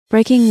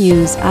Breaking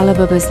news: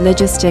 Alibaba's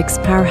logistics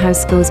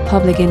powerhouse goes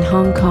public in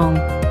Hong Kong.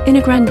 In a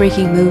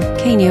groundbreaking move,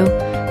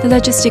 Cainiao, the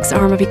logistics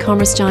arm of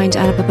e-commerce giant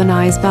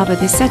Alibaba,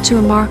 is set to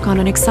embark on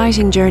an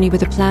exciting journey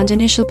with a planned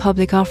initial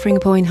public offering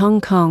IPO in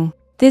Hong Kong.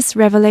 This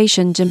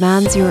revelation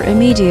demands your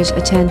immediate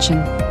attention.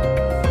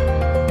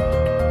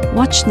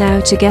 Watch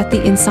now to get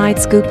the inside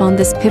scoop on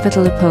this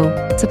pivotal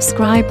IPO.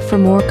 Subscribe for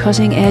more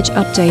cutting-edge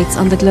updates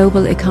on the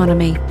global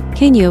economy.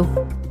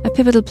 Cainiao, a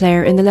pivotal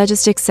player in the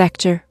logistics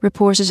sector,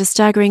 reported a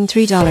staggering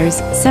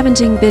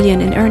 $3.17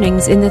 billion in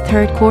earnings in the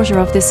third quarter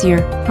of this year,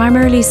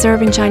 primarily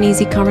serving Chinese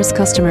e-commerce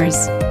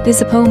customers.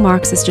 This IPO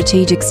marks a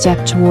strategic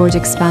step toward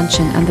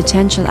expansion and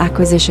potential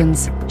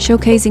acquisitions,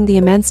 showcasing the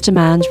immense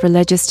demand for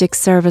logistics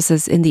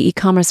services in the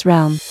e-commerce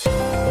realm.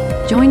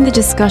 Join the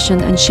discussion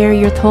and share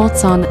your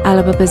thoughts on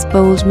Alibaba's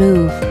bold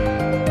move.